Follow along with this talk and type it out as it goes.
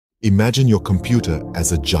Imagine your computer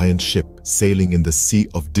as a giant ship sailing in the sea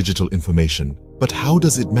of digital information. But how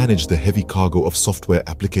does it manage the heavy cargo of software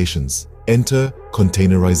applications? Enter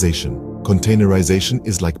containerization. Containerization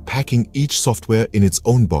is like packing each software in its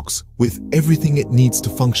own box with everything it needs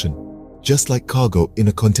to function, just like cargo in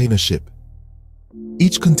a container ship.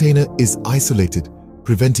 Each container is isolated,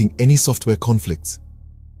 preventing any software conflicts.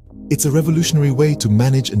 It's a revolutionary way to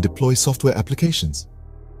manage and deploy software applications.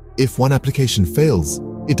 If one application fails,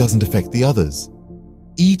 it doesn't affect the others.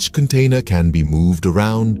 Each container can be moved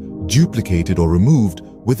around, duplicated or removed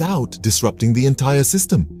without disrupting the entire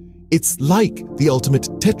system. It's like the ultimate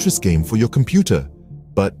Tetris game for your computer.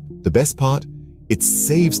 But the best part, it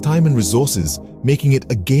saves time and resources, making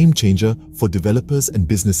it a game changer for developers and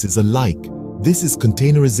businesses alike. This is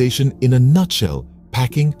containerization in a nutshell,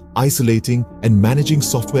 packing, isolating, and managing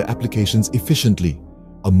software applications efficiently.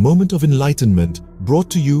 A moment of enlightenment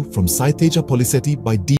brought to you from Saiteja Polisetti by Dpoint.